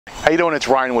How you doing? It's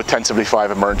Ryan with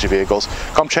 1075 Emergency Vehicles.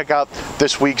 Come check out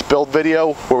this week's build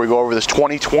video where we go over this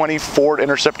 2020 Ford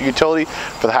Interceptor Utility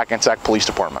for the Hackensack Police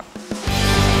Department.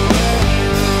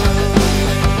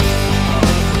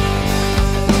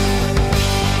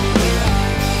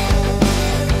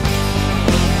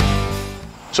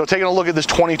 So taking a look at this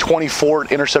 2020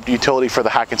 Ford Interceptor Utility for the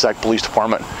Hackensack Police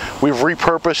Department. We've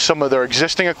repurposed some of their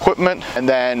existing equipment and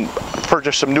then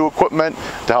purchased some new equipment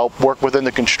to help work within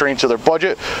the constraints of their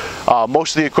budget.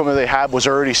 Most of the equipment they had was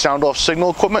already sound-off signal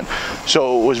equipment,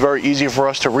 so it was very easy for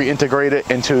us to reintegrate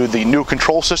it into the new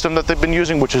control system that they've been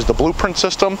using, which is the Blueprint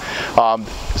system.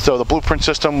 So the Blueprint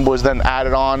system was then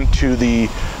added on to the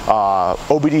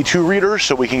OBD2 reader,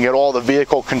 so we can get all the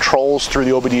vehicle controls through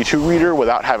the OBD2 reader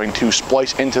without having to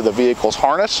splice into the vehicle's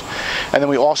harness. And then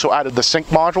we also added the sync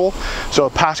module. So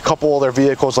the past couple of their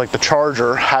vehicles, like the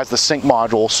Charger, has the sync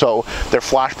module, so their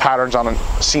flash patterns on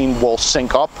a scene will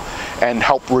sync up and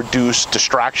help reduce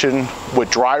distraction with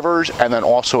drivers, and then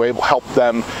also help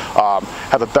them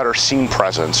have a better scene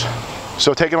presence.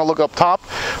 So taking a look up top,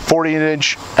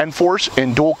 40-inch N-Force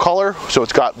in dual color. So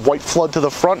it's got white flood to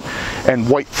the front and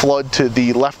white flood to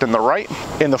the left and the right.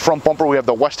 In the front bumper, we have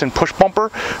the Weston push bumper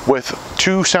with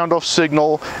two sound-off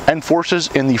signal N-Forces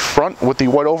in the front with the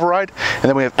white override. And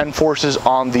then we have N-Forces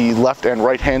on the left and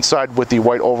right-hand side with the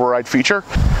white override feature.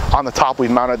 On the top, we've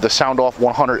mounted the sound-off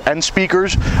 100N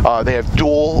speakers. They have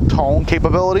dual tone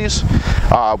capabilities.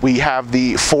 We have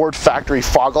the Ford factory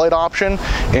fog light option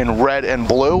in red and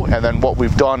blue. And then what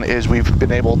we've done is we've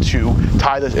been able to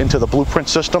tie this into the Blueprint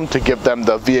system to give them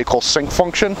the vehicle sync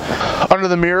function. Under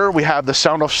the mirror, we have the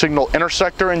sound-off signal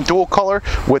intersector in dual color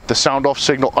with the sound-off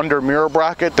signal under mirror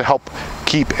bracket to help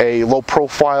keep a low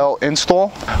profile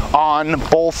install. On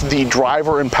both the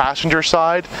driver and passenger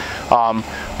side,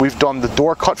 we've done the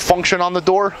door cut function on the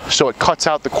door, so it cuts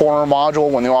out the corner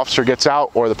module when the officer gets out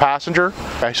or the passenger.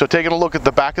 Okay, so taking a look at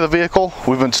the back of the vehicle,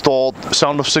 we've installed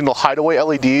sound-off signal hideaway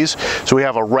LEDs. So we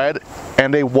have a red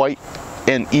and a white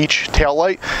in each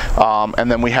taillight, and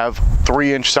then we have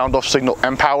 3-inch sound-off signal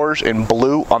M-Powers in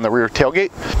blue on the rear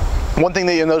tailgate. One thing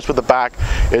that you'll notice with the back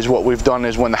is what we've done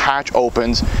is when the hatch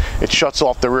opens, it shuts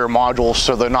off the rear modules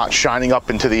so they're not shining up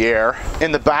into the air.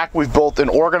 In the back, we've built an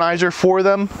organizer for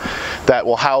them that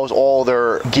will house all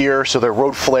their gear, so their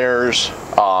road flares,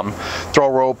 throw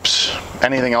ropes,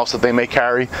 anything else that they may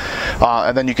carry.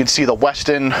 And then you can see the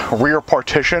Weston rear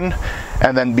partition.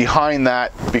 And then behind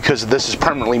that, because this is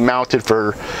permanently mounted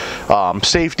for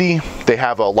safety, they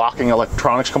have a locking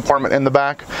electronics compartment in the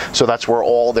back. So that's where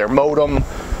all their modem,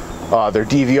 their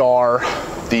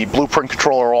DVR, the Blueprint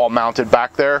controller are all mounted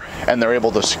back there, and they're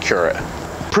able to secure it.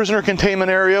 Prisoner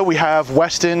containment area, we have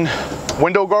Weston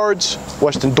window guards,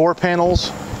 Weston door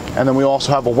panels, and then we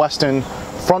also have a Weston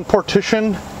front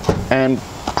partition and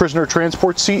prisoner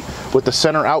transport seat with the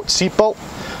center out seat belt.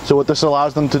 So what this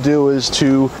allows them to do is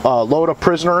to load a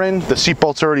prisoner in. The seat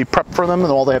belt's already prepped for them,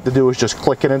 and all they have to do is just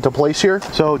click it into place here.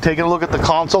 So taking a look at the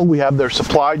console, we have their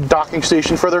supplied docking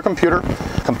station for their computer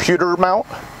mount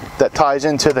that ties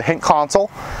into the Hint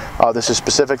console. This is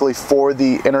specifically for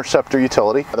the Interceptor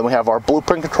Utility. And then we have our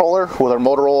Blueprint controller with our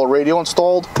Motorola radio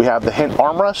installed. We have the Hint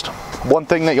armrest. One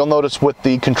thing that you'll notice with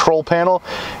the control panel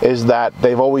is that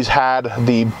they've always had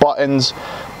the buttons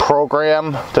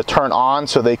programmed to turn on,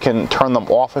 so they can turn them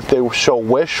off if they so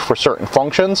wish for certain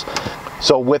functions.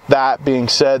 So with that being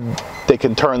said, they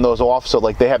can turn those off. So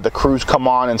like they have the cruise come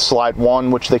on and slide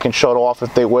 1, which they can shut off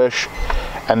if they wish.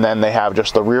 And then they have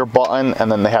just the rear button, and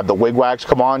then they have the wigwags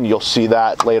come on. You'll see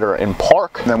that later in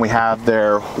park. And then we have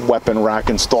their weapon rack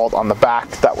installed on the back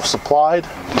that was supplied.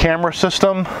 Camera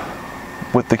system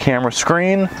with the camera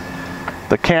screen,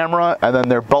 the camera, and then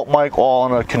their belt mic, all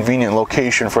in a convenient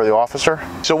location for the officer.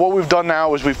 So what we've done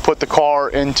now is we've put the car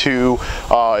into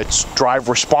its drive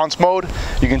response mode.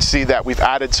 You can see that we've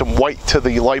added some white to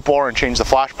the light bar and changed the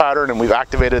flash pattern, and we've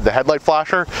activated the headlight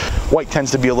flasher. White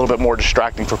tends to be a little bit more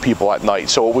distracting for people at night.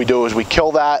 So what we do is we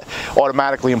kill that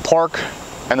automatically in park,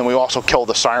 and then we also kill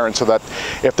the siren so that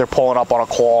if they're pulling up on a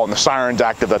call and the siren's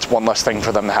active, that's one less thing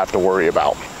for them to have to worry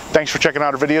about. Thanks for checking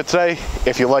out our video today.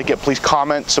 If you like it, please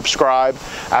comment, subscribe,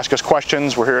 ask us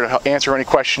questions. We're here to answer any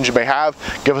questions you may have.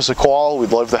 Give us a call.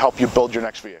 We'd love to help you build your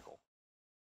next vehicle.